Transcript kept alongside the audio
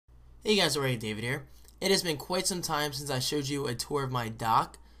Hey guys, already David here. It has been quite some time since I showed you a tour of my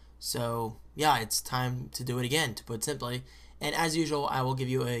dock, so yeah, it's time to do it again, to put it simply. And as usual, I will give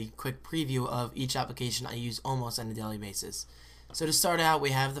you a quick preview of each application I use almost on a daily basis. So to start out,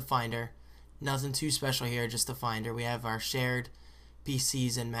 we have the Finder. Nothing too special here, just the Finder. We have our shared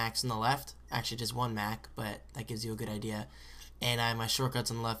PCs and Macs on the left. Actually, just one Mac, but that gives you a good idea. And I have my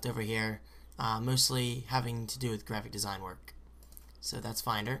shortcuts on the left over here, mostly having to do with graphic design work. So that's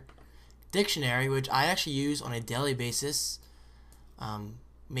Finder. Dictionary, which I actually use on a daily basis.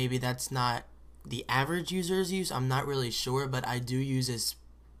 Maybe that's not the average user's use. I'm not really sure, but I do use this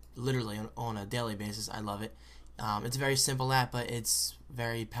literally on a daily basis. I love it. It's a very simple app, but it's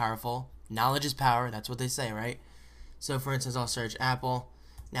very powerful. Knowledge is power. That's what they say, right? So, for instance, I'll search apple.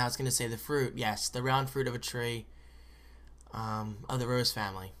 Now it's going to say the fruit. Yes, the round fruit of a tree of the rose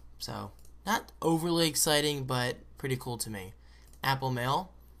family. So, not overly exciting, but pretty cool to me. Apple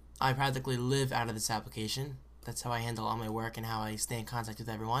Mail. I practically live out of this application. That's how I handle all my work and how I stay in contact with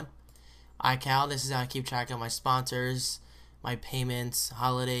everyone. iCal, this is how I keep track of my sponsors, my payments,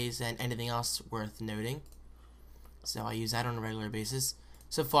 holidays, and anything else worth noting. So I use that on a regular basis.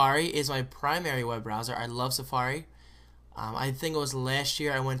 Safari is my primary web browser. I love Safari. I think it was last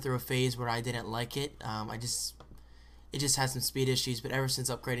year I went through a phase where I didn't like it. It just had some speed issues, but ever since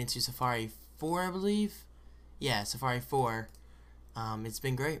upgrading to Safari 4, I believe. Yeah, Safari 4. It's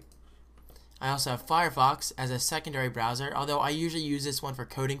been great. I also have Firefox as a secondary browser, although I usually use this one for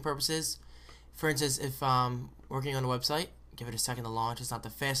coding purposes. For instance, if I'm working on a website, give it a second to launch. It's not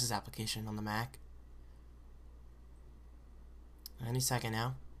the fastest application on the Mac. Any second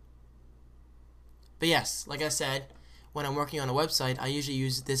now. But yes, like I said, when I'm working on a website, I usually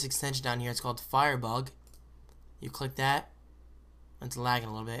use this extension down here. It's called Firebug. You click that. It's lagging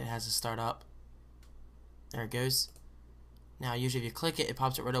a little bit. It has to start up. There it goes. Now, usually if you click it, it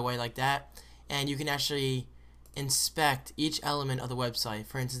pops it right away like that. And you can actually inspect each element of the website.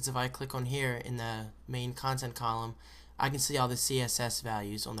 For instance, if I click on here in the main content column, I can see all the CSS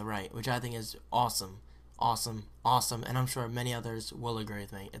values on the right, which I think is awesome. Awesome, awesome, and I'm sure many others will agree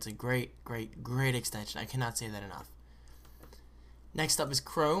with me. It's a great, great, great extension. I cannot say that enough. Next up is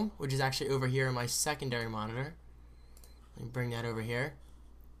Chrome, which is actually over here in my secondary monitor. Let me bring that over here.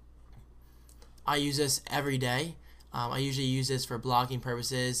 I use this every day. I usually use this for blogging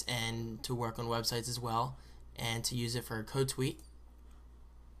purposes and to work on websites as well, and to use it for code tweet.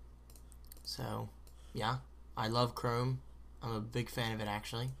 So, yeah, I love Chrome. I'm a big fan of it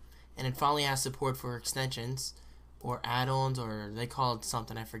actually. And it finally has support for extensions or add-ons, or they call it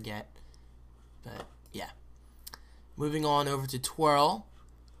something, I forget. But yeah. Moving on over to Twirl.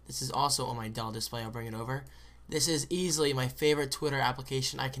 This is also on my Dell display. I'll bring it over. This is easily my favorite Twitter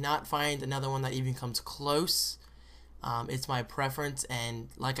application. I cannot find another one that even comes close. It's my preference, and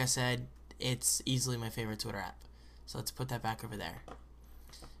like I said, it's easily my favorite Twitter app. So let's put that back over there.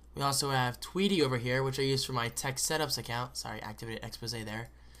 We also have Tweety over here, which I use for my tech setups account. Sorry, activated expose there.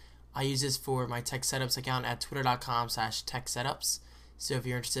 I use this for my tech setups account at twitter.com/techsetups. So if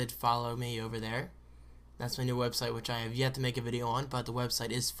you're interested, follow me over there. That's my new website, which I have yet to make a video on, but the website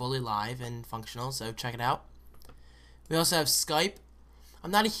is fully live and functional, so check it out. We also have Skype. I'm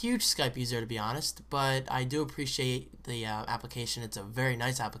not a huge Skype user, to be honest, but I do appreciate the application. It's a very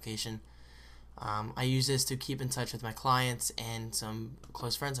nice application. I use this to keep in touch with my clients and some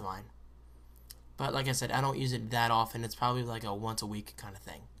close friends of mine. But like I said, I don't use it that often. It's probably like a once a week kind of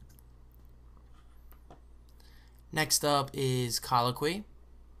thing. Next up is Colloquy.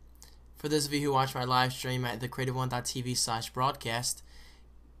 For those of you who watch my live stream at thecreativeone.tv/broadcast,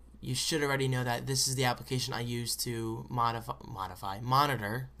 you should already know that this is the application I use to monitor,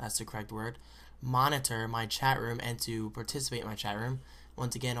 that's the correct word, monitor my chat room and to participate in my chat room.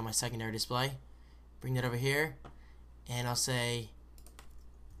 Once again on my secondary display. Bring that over here, and I'll say,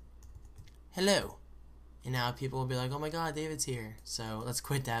 hello. And now people will be like, oh my god, David's here. So let's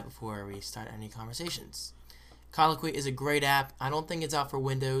quit that before we start any conversations. Colloquy is a great app. I don't think it's out for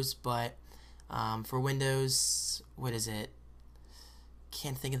Windows, but for Windows, what is it?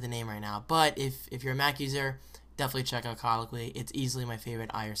 Can't think of the name right now, but if you're a Mac user, definitely check out Colloquy. It's easily my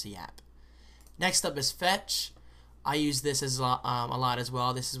favorite IRC app. Next up is Fetch. I use this as a lot as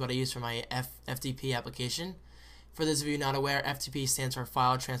well. This is what I use for my FTP application. For those of you not aware, FTP stands for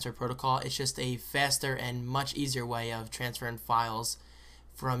File Transfer Protocol. It's just a faster and much easier way of transferring files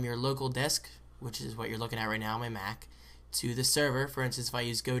from your local disk, which is what you're looking at right now on my Mac, to the server. For instance, if I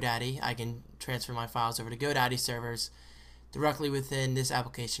use GoDaddy, I can transfer my files over to GoDaddy servers directly within this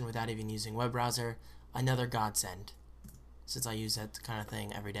application without even using web browser. Another godsend, since I use that kind of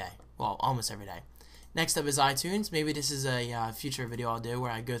thing every day. Well, almost every day. Next up is iTunes. Maybe this is a future video I'll do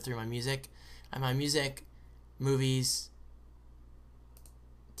where I go through my music. My music, movies,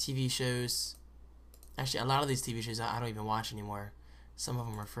 TV shows. Actually, a lot of these TV shows I don't even watch anymore. Some of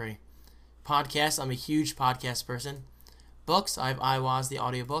them are free. Podcasts. I'm a huge podcast person. Books. I have iWaz, the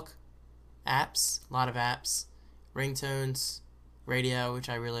audiobook. Apps. A lot of apps. Ringtones. Radio, which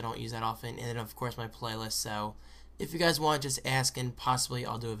I really don't use that often. And then, of course, my playlist. So, if you guys want, just ask, and possibly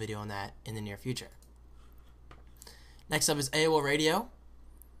I'll do a video on that in the near future. Next up is AOL Radio.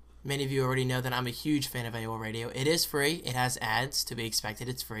 Many of you already know that I'm a huge fan of AOL Radio. It is free. It has ads. To be expected,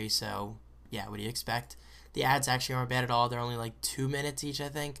 it's free. So, yeah, what do you expect? The ads actually aren't bad at all. They're only like 2 minutes each, I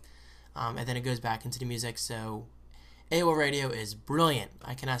think. And then it goes back into the music. So, AOL Radio is brilliant.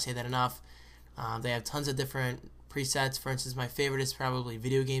 I cannot say that enough. They have tons of different presets. For instance, my favorite is probably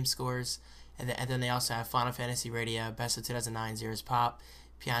video game scores. And then they also have Final Fantasy Radio, Best of 2009, Zero's Pop,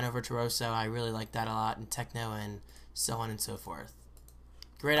 Piano Virtuoso. I really like that a lot. And Techno and so on and so forth.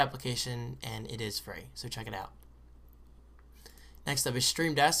 Great application, and it is free, so check it out. Next up is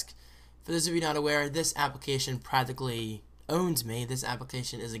Stream Desk. For those of you not aware, this application practically owns me. This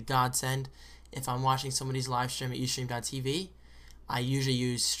application is a godsend. If I'm watching somebody's live stream at ustream.tv, I usually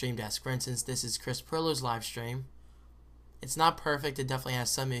use Stream Desk. For instance, this is Chris Perlo's live stream. It's not perfect. It definitely has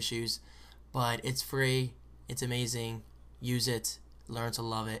some issues, but it's free. It's amazing. Use it. Learn to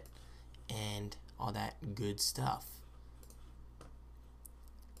love it, and all that good stuff.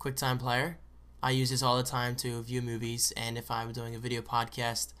 QuickTime Player. I use this all the time to view movies, and if I'm doing a video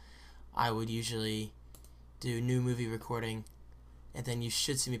podcast, I would usually do new movie recording, and then you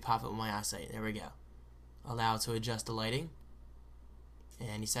should see me pop up on my eyesight. There we go. Allow to adjust the lighting.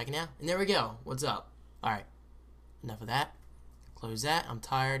 Any second now. And there we go. What's up? Alright. Enough of that. Close that. I'm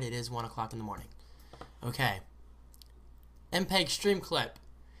tired. It is 1 o'clock in the morning. Okay. MPEG Stream Clip.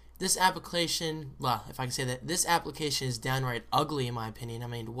 This application, well, if I can say that, this application is downright ugly in my opinion. I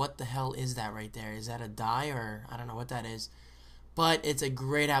mean, what the hell is that right there? Is that a die, or I don't know what that is. But it's a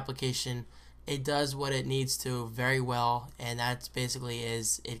great application. It does what it needs to very well, and that basically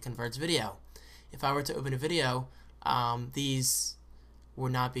is it converts video. If I were to open a video, these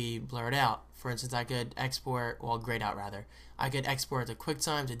would not be blurred out. For instance, I could export, well, grayed out rather. I could export to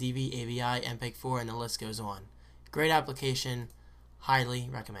QuickTime, to DV, AVI, MPEG-4, and the list goes on. Great application. Highly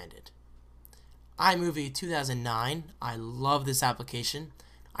recommended. iMovie 2009. I love this application.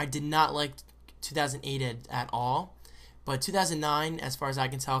 I did not like 2008 at all, but 2009, as far as I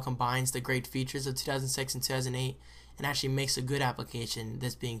can tell, combines the great features of 2006 and 2008 and actually makes a good application,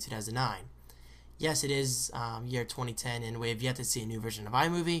 this being 2009. Yes, it is year 2010, and we have yet to see a new version of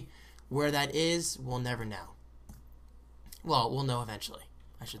iMovie. Where that is, we'll never know. Well, we'll know eventually,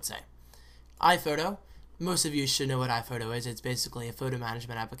 I should say. iPhoto. Most of you should know what iPhoto is. It's basically a photo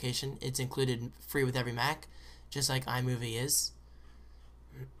management application. It's included free with every Mac, just like iMovie is.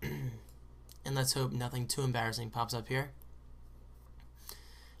 And let's hope nothing too embarrassing pops up here.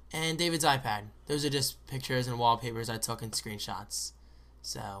 And David's iPad. Those are just pictures and wallpapers I took and screenshots.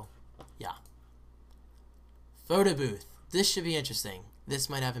 So, yeah. Photo booth. This should be interesting.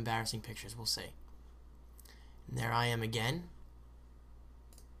 This might have embarrassing pictures. We'll see. And there I am again.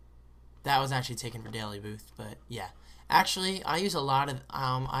 That was actually taken for Daily Booth, but yeah. Actually, I use a lot of,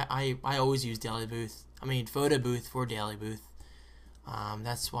 I always use Daily Booth. I mean, Photo Booth for Daily Booth.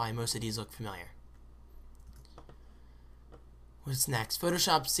 That's why most of these look familiar. What's next?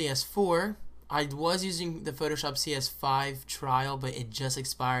 Photoshop CS4. I was using the Photoshop CS5 trial, but it just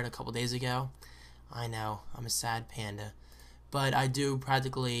expired a couple days ago. I know, I'm a sad panda. But I do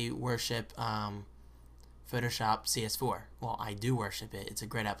practically worship Photoshop CS4. Well, I do worship it. It's a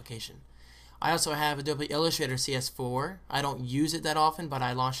great application. I also have Adobe Illustrator CS4. I don't use it that often, but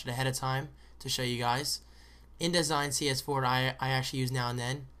I launched it ahead of time to show you guys. InDesign CS4 I actually use now and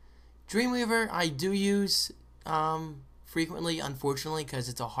then. Dreamweaver I do use frequently, unfortunately, because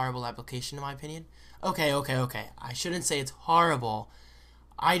it's a horrible application in my opinion. Okay. I shouldn't say it's horrible.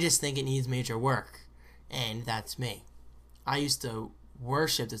 I just think it needs major work, and that's me. I used to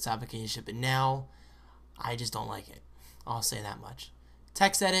worship this application, but now I just don't like it. I'll say that much.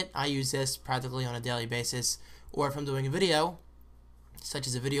 Text edit, I use this practically on a daily basis, or if I'm doing a video, such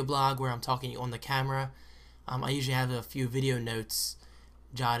as a video blog where I'm talking on the camera, I usually have a few video notes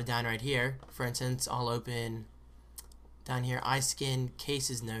jotted down right here. For instance, I'll open down here iSkin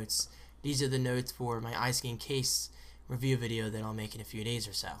cases notes. These are the notes for my iSkin case review video that I'll make in a few days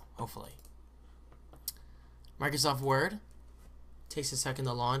or so, hopefully. Microsoft Word. Takes a second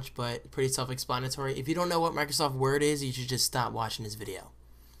to launch, but pretty self-explanatory. If you don't know what Microsoft Word is, you should just stop watching this video.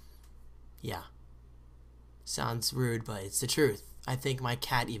 Yeah. Sounds rude, but it's the truth. I think my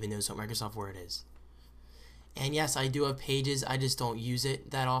cat even knows what Microsoft Word is. And yes, I do have Pages. I just don't use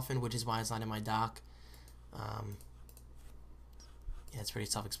it that often, which is why it's not in my doc. Yeah, it's pretty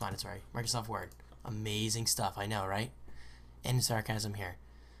self-explanatory. Microsoft Word. Amazing stuff, I know, right? And sarcasm here.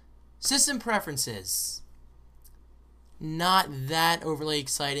 System preferences. Not that overly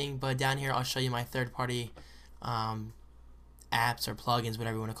exciting, but down here I'll show you my third-party apps or plugins,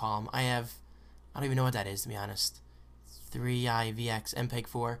 whatever you want to call them. I don't even know what that is, to be honest. 3iVX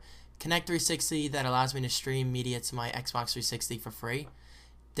MPEG-4. Connect 360 that allows me to stream media to my Xbox 360 for free.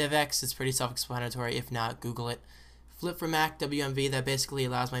 DivX is pretty self-explanatory. If not, Google it. Flip for Mac WMV that basically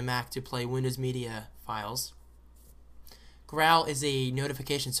allows my Mac to play Windows Media files. Growl is a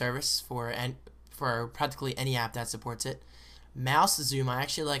notification service for practically any app that supports it. Mouse Zoom I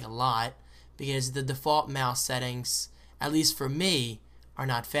actually like a lot because the default mouse settings, at least for me, are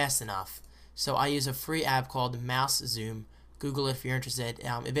not fast enough. So I use a free app called Mouse Zoom. Google it if you're interested.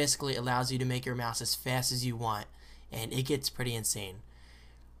 It basically allows you to make your mouse as fast as you want, and it gets pretty insane.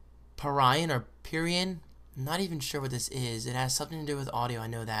 Parian, I'm not even sure what this is. It has something to do with audio, I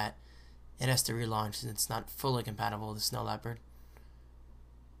know that. It has to relaunch since it's not fully compatible with Snow Leopard.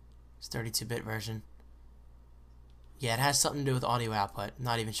 It's 32-bit version. Yeah, it has something to do with audio output.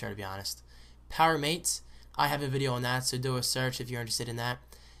 Not even sure, to be honest. PowerMates, I have a video on that, so do a search if you're interested in that.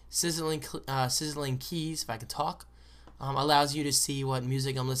 Sizzling Keys, if I could talk, allows you to see what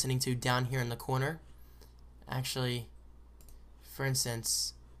music I'm listening to down here in the corner. Actually, for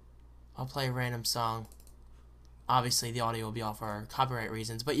instance, I'll play a random song. Obviously, the audio will be off for copyright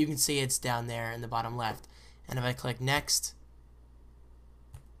reasons, but you can see it's down there in the bottom left. And if I click next,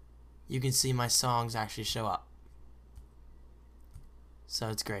 you can see my songs actually show up. So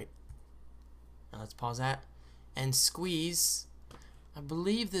it's great. Now let's pause that. And Squeeze, I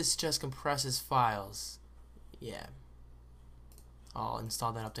believe this just compresses files. Yeah. I'll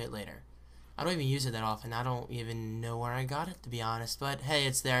install that update later. I don't even use it that often. I don't even know where I got it, to be honest. But hey,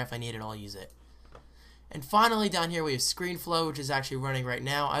 it's there. If I need it, I'll use it. And finally, down here we have ScreenFlow, which is actually running right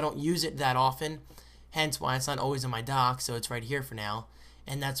now. I don't use it that often, hence why it's not always in my dock, so it's right here for now.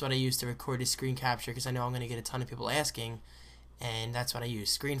 And that's what I use to record the screen capture, because I know I'm going to get a ton of people asking, and that's what I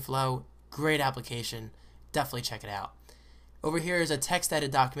use. ScreenFlow, great application. Definitely check it out. Over here is a text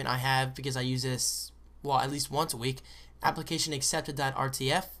edit document I have, because I use this, well, at least once a week. Application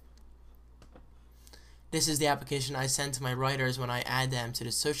accepted.rtf. This is the application I send to my writers when I add them to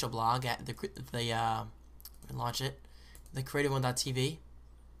the social blog at and launch it, the creative1.tv,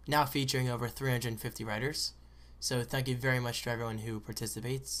 now featuring over 350 writers. So thank you very much to everyone who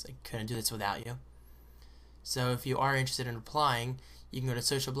participates. I couldn't do this without you. So if you are interested in applying, you can go to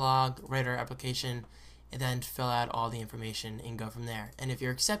social blog, writer application, and then fill out all the information and go from there. And if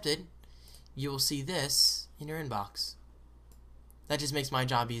you're accepted, you will see this in your inbox. That just makes my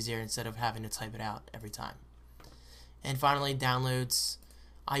job easier instead of having to type it out every time. And finally, downloads.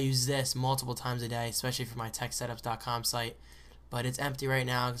 I use this multiple times a day, especially for my techsetups.com site, but it's empty right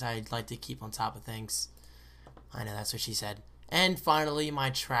now because I'd like to keep on top of things. I know, that's what she said. And finally,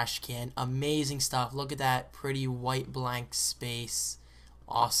 my trash can. Amazing stuff. Look at that pretty white blank space.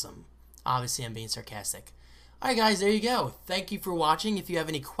 Awesome. Obviously, I'm being sarcastic. Alright guys, there you go. Thank you for watching. If you have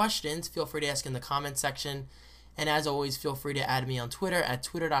any questions, feel free to ask in the comment section. And as always, feel free to add me on Twitter at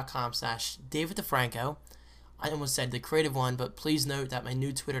twitter.com/DavidDeFranco. I almost said the creative one, but please note that my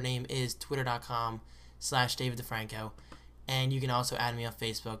new Twitter name is twitter.com/DavidDeFranco. And you can also add me on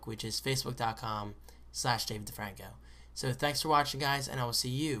Facebook, which is facebook.com/DavidDeFranco. So thanks for watching, guys, and I will see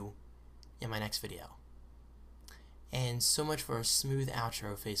you in my next video. And so much for a smooth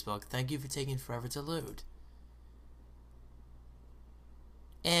outro, Facebook. Thank you for taking forever to load.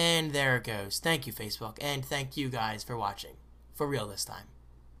 And there it goes. Thank you, Facebook, and thank you guys for watching. For real this time.